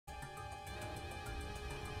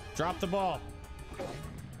Drop the ball.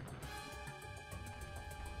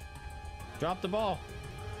 Drop the ball.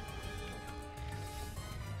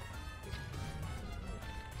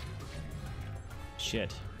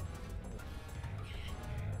 Shit.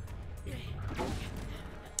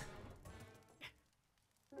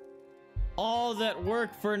 All that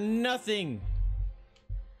work for nothing.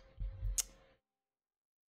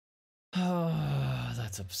 Oh,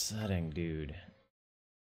 that's upsetting, dude.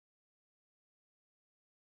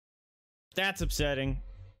 That's upsetting.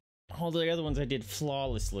 All the other ones I did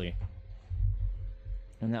flawlessly.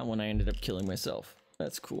 And that one I ended up killing myself.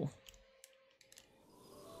 That's cool.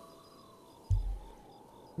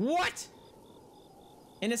 What?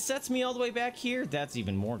 And it sets me all the way back here? That's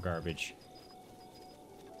even more garbage.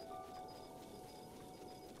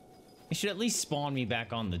 It should at least spawn me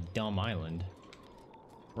back on the dumb island.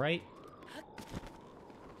 Right?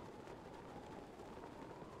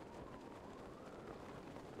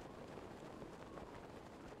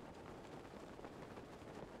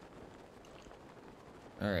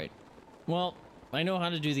 Alright. Well, I know how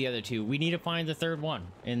to do the other two. We need to find the third one.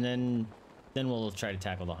 And then we'll try to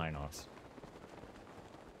tackle the Hinox.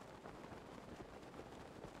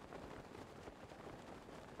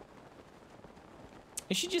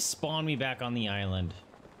 It should just spawn me back on the island.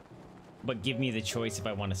 But give me the choice if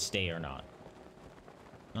I want to stay or not.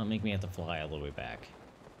 Not make me have to fly all the way back.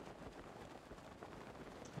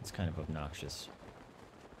 It's kind of obnoxious.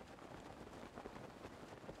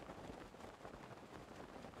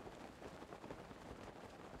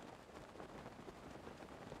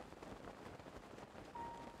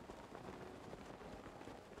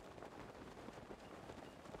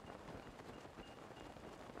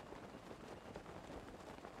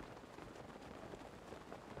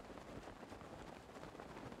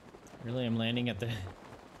 Really, I'm landing at the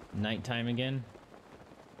nighttime again?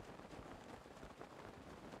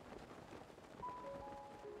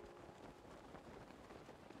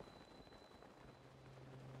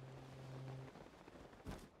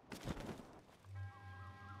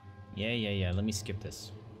 Yeah. Let me skip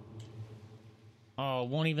this. Oh, it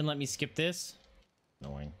won't even let me skip this?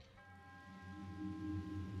 Annoying.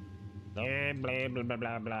 Blah, blah, blah, blah,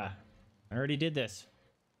 blah, blah. I already did this.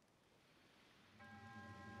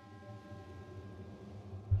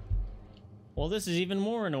 Well, this is even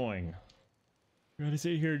more annoying. I gotta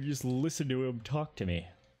sit here and just listen to him talk to me.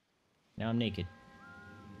 Now I'm naked.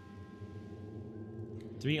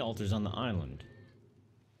 3 altars on the island.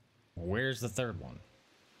 Where's the third one?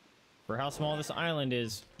 For how small this island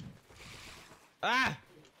is. Ah!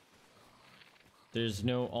 There's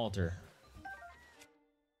no altar.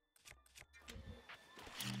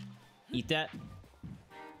 Eat that.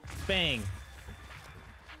 Bang!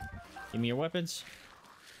 Give me your weapons.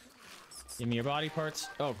 Give me your body parts.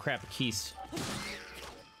 Oh crap, a keys.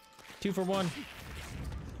 2 for 1.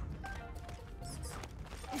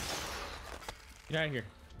 Get out of here.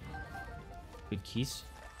 Good keys.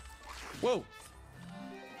 Whoa!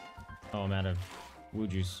 Oh, I'm out of woo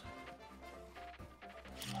juice.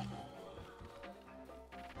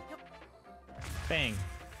 Bang.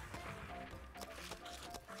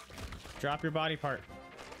 Drop your body part.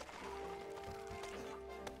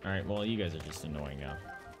 Alright, well, you guys are just annoying now.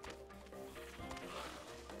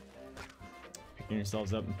 Picking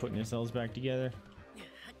yourselves up and putting yourselves back together.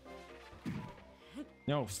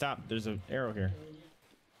 No, stop. There's an arrow here.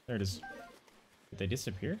 There it is. Did they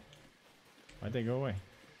disappear? Why'd they go away?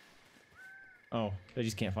 Oh, they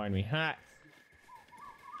just can't find me. Ha!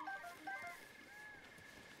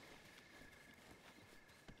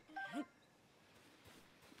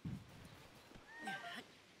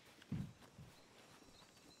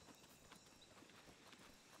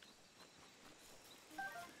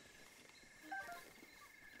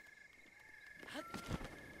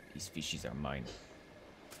 These fishies are mine.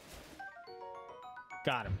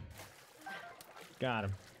 Got him. Got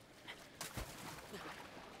him.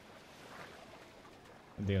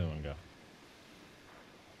 Where'd the other one go?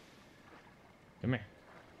 Come here.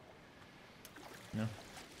 No?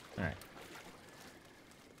 Alright.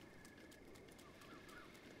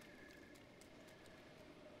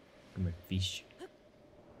 Come here, fish.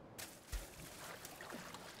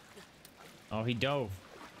 Oh, he dove.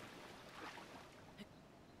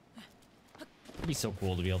 It'd be so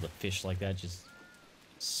cool to be able to fish like that, just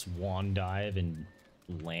swan dive and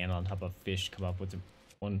land on top of fish, come up with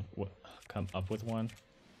one.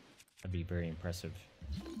 That'd be very impressive.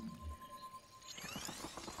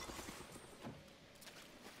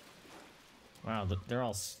 Wow, they're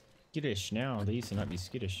all skittish now. They used to not be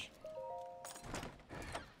skittish.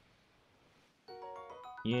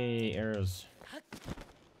 Yay, arrows.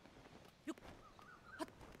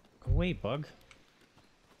 away, bug.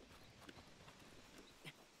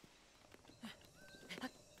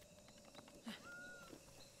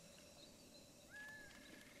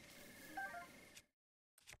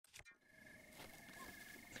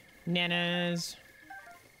 Nanas.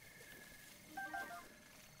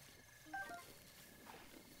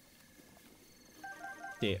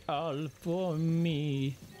 They're all for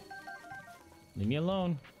me. Leave me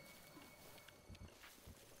alone.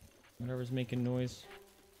 Whatever's making noise.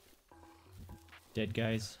 Dead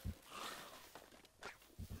guys.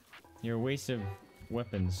 You're a waste of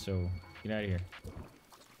weapons, so get out of here.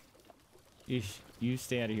 You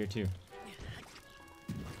stay out of here too.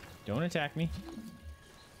 Don't attack me.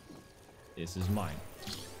 This is mine.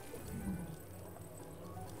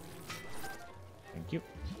 Thank you.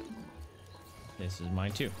 This is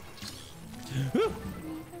mine too.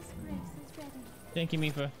 Thank you,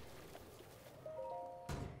 Mifa.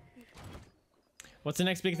 What's the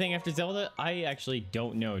next big thing after Zelda? I actually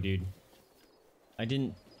don't know, dude. I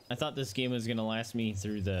thought this game was gonna last me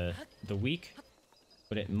through the week,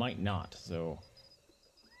 but it might not, so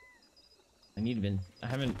I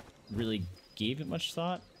haven't really gave it much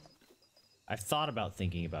thought. I've thought about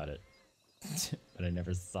thinking about it, but I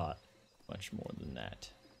never thought much more than that.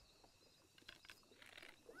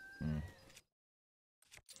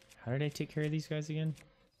 How did I take care of these guys again?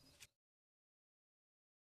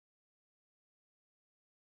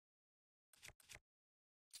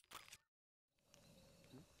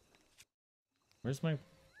 Where's my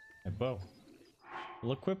bow?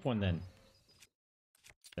 We'll equip one then.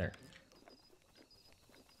 There.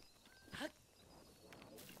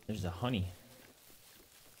 There's the honey.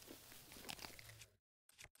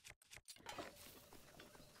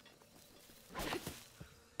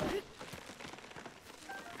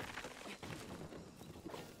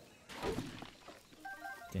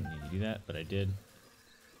 Didn't need to do that, but I did.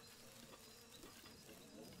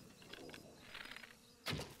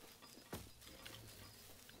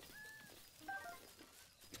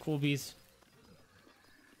 Cool bees.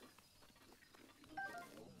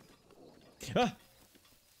 Ah!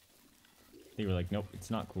 They were like, nope, it's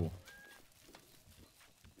not cool.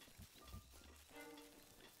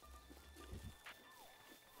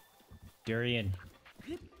 Durian.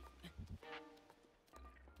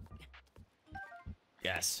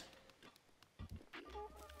 Yes.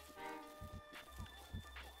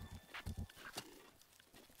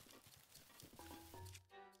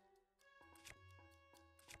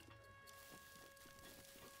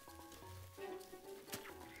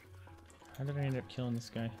 How did I end up killing this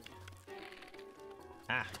guy?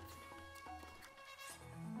 Ah.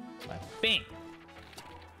 Bang.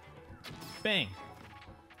 Bang.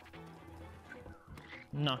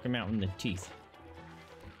 Knock him out in the teeth.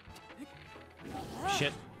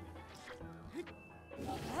 Shit.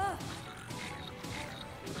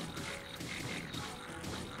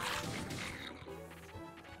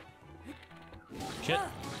 Shit.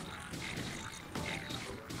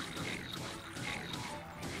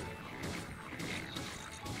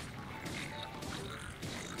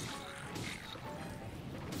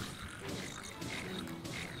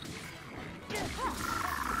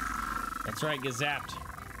 That's right, get zapped.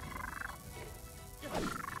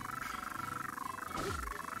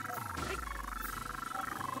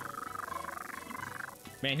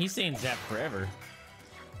 Man, he's staying zapped forever.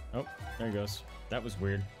 Oh, there he goes. That was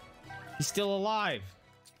weird. He's still alive.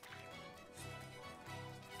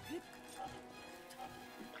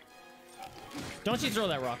 Don't you throw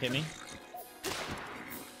that rock at me.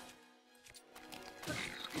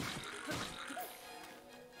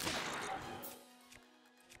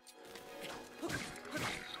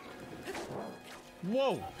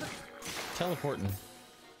 Whoa! Teleporting.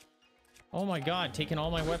 Oh my god, taking all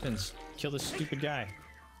my weapons. Kill this stupid guy.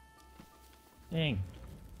 Dang.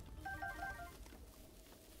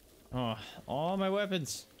 Oh, all my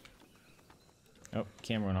weapons. Oh,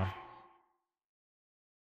 camera went off.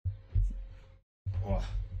 Oh.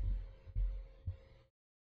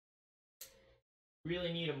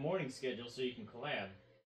 Really need a morning schedule so you can collab.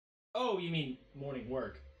 Oh, you mean morning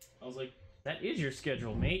work. I was like, that is your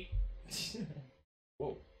schedule, mate.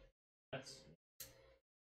 Whoa. That's...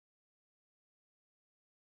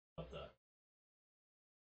 What the?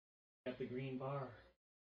 Got the green bar.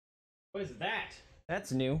 What is that?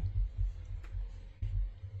 That's new.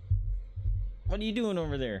 What are you doing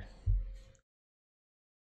over there?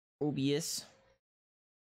 OBS.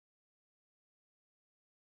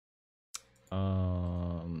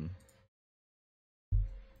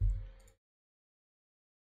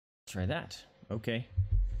 Try that. Okay.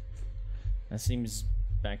 That seems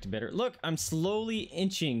back to better. Look, I'm slowly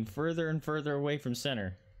inching further and further away from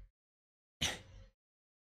center.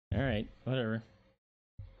 Alright, whatever.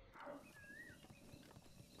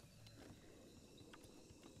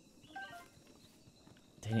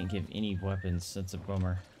 They didn't give any weapons. That's a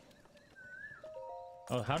bummer.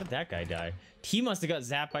 Oh, how did that guy die? He must have got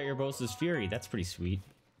zapped by Urbosa's Fury. That's pretty sweet.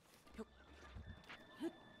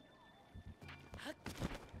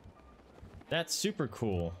 That's super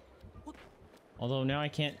cool. Although now I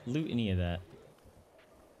can't loot any of that.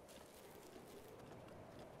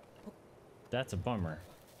 That's a bummer.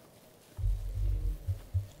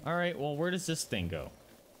 Alright, well, where does this thing go?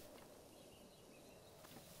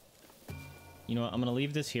 You know what? I'm gonna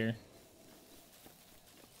leave this here.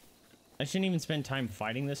 I shouldn't even spend time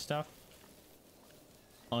fighting this stuff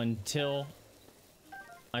until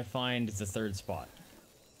I find the third spot.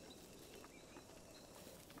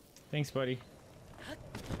 Thanks, buddy.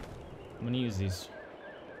 I'm gonna use these.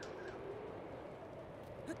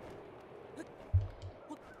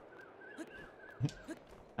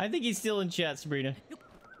 I think he's still in chat, Sabrina.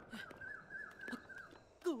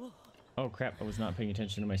 Oh crap, I was not paying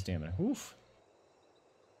attention to my stamina. Oof.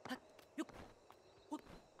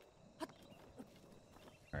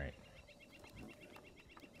 Alright.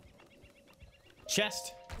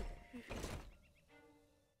 Chest!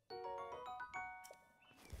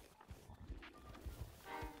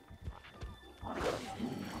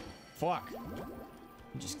 Fuck.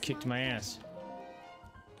 He just kicked my ass.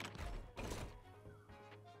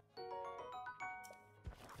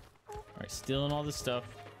 Alright, stealing all this stuff.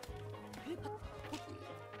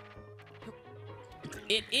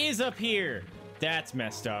 It is up here! That's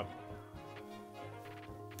messed up.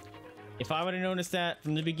 If I would have noticed that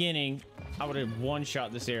from the beginning, I would have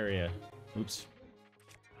one-shot this area. Oops.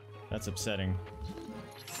 That's upsetting.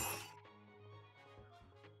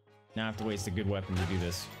 Now I have to waste a good weapon to do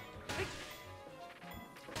this.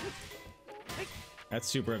 That's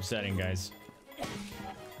super upsetting, guys.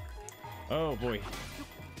 Oh, boy.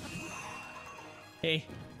 Hey.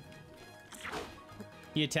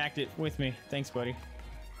 He attacked it with me. Thanks, buddy.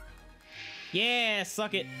 Yeah,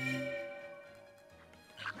 suck it.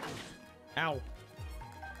 Ow.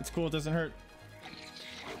 It's cool, it doesn't hurt.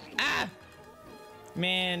 Ah!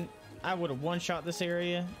 Man, I would have one-shot this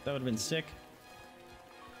area. That would have been sick.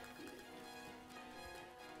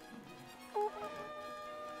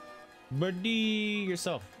 Buddy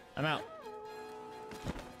yourself. I'm out.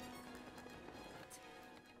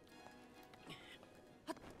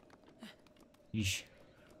 Yeesh.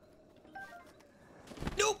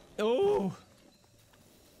 Nope. Oh.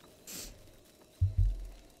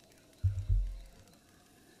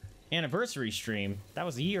 Anniversary stream. That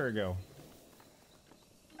was a year ago.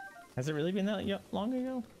 Has it really been that long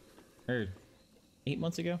ago? Or 8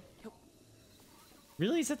 months ago?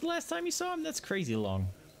 Really? Is that the last time you saw him? That's crazy long.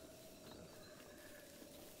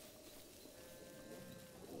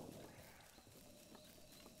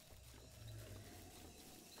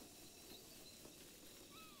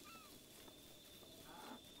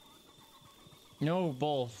 No,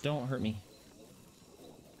 Bull, don't hurt me.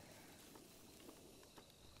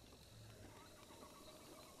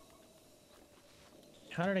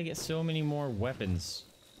 How did I get so many more weapons?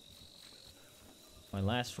 My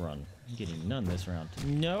last run. I'm getting none this round.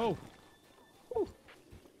 No! Woo.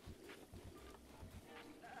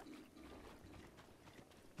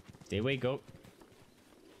 Stay away, goat.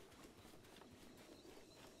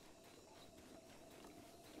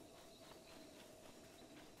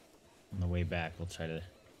 On the way back, we'll try to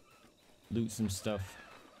loot some stuff.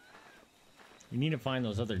 We need to find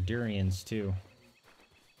those other durians, too.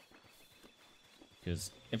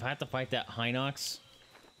 Because if I have to fight that Hinox,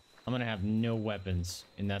 I'm gonna have no weapons,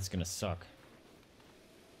 and that's gonna suck.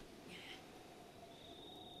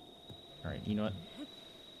 Alright, you know what?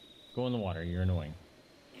 Go in the water, you're annoying.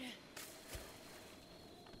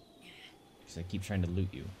 Because I keep trying to loot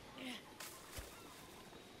you.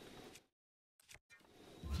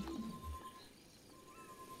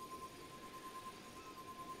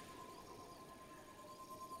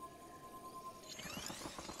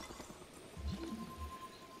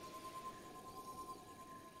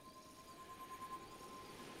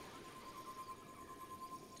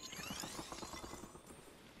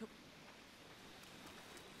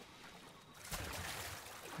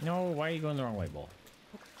 No, why are you going the wrong way, Bull?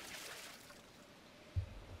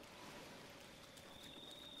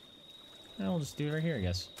 I'll just do it right here, I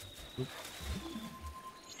guess. Oop.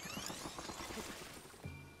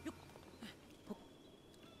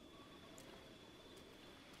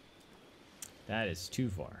 That is too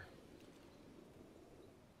far.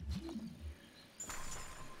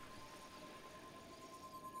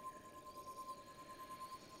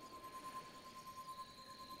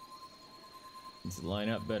 Let's line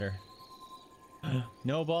up better.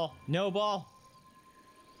 No ball! No ball!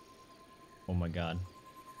 Oh my god.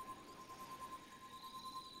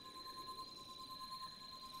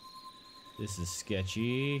 This is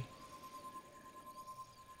sketchy.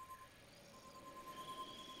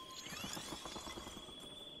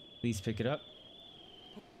 Please pick it up.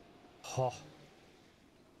 Oh.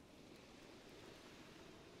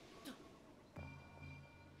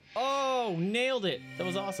 Oh, nailed it. That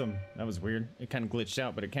was awesome. That was weird. It kind of glitched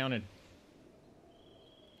out, but it counted.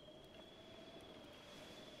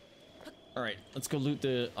 All right, let's go loot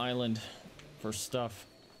the island for stuff.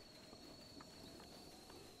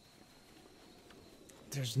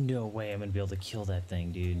 There's no way I'm gonna be able to kill that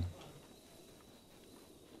thing, dude.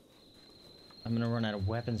 I'm gonna run out of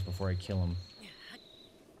weapons before I kill him.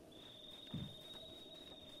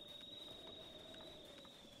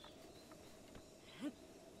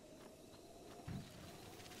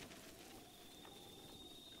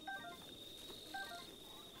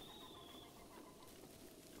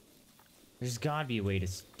 There's gotta be a way to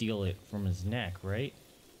steal it from his neck, right?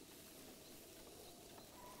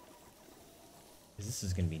 This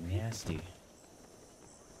is gonna be nasty.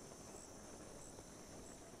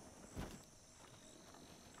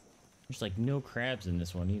 There's like no crabs in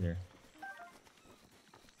this one either.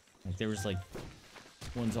 Like there was like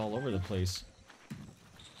ones all over the place.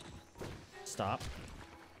 Stop.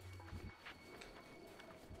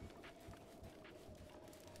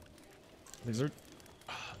 Lizard.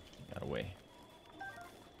 Got away.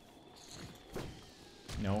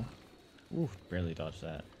 No. Ooh, barely dodged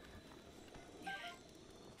that.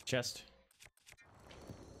 Chest.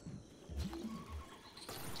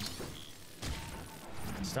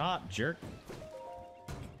 Stop, jerk.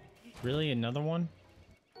 Really? Another one?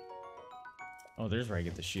 Oh, there's where I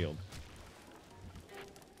get the shield.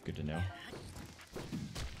 Good to know.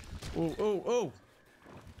 Oh, oh, oh!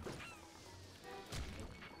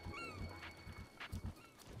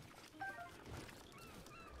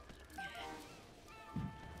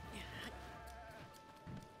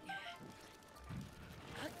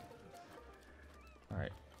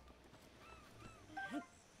 Alright.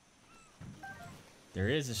 There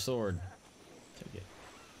is a sword. Take it.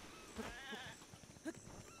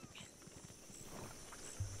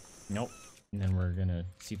 Nope. And then we're gonna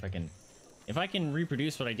see if I can... If I can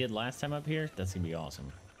reproduce what I did last time up here, that's gonna be awesome.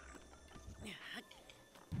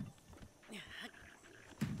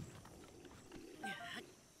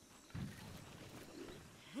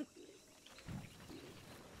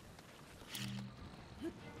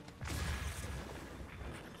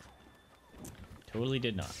 Totally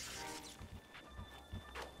did not.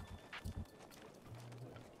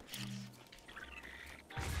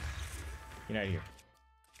 Get out of here.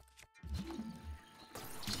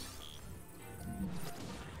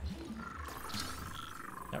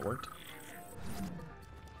 That worked.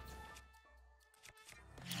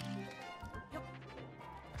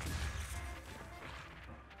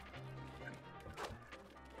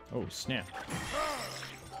 Oh, snap.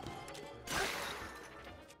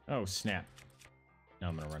 Oh, snap. Now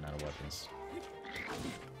I'm gonna run out of weapons.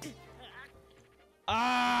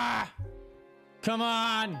 Ah! Come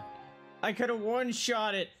on! I could have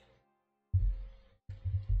one-shot it.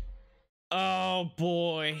 Oh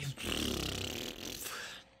boy.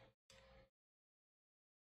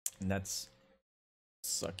 And that's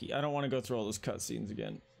sucky. I don't want to go through all those cutscenes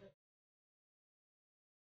again.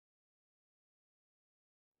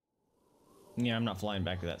 Yeah, I'm not flying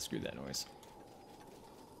back to that. Screw that noise.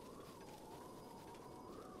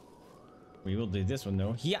 We will do this one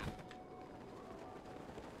though. Yeah.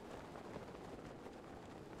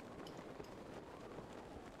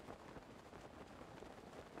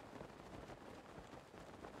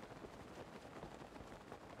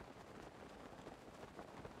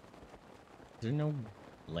 Is there no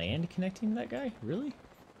land connecting to that guy? Really?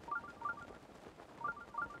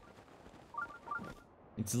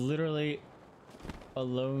 It's literally a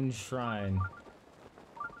lone shrine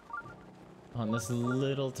on this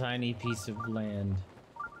little tiny piece of land.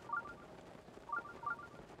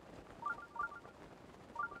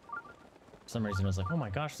 For some reason I was like, oh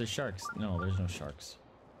my gosh, there's sharks. No, there's no sharks.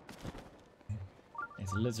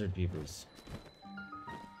 It's lizard peoples.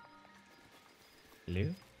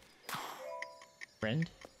 Hello? Friend?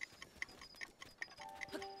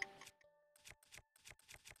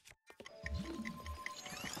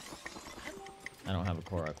 I don't have a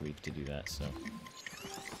Korok leaf to do that, so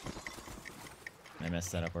I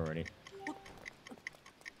messed that up already.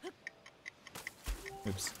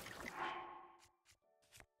 Oops.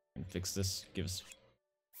 Fix this. Give us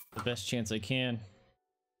the best chance I can.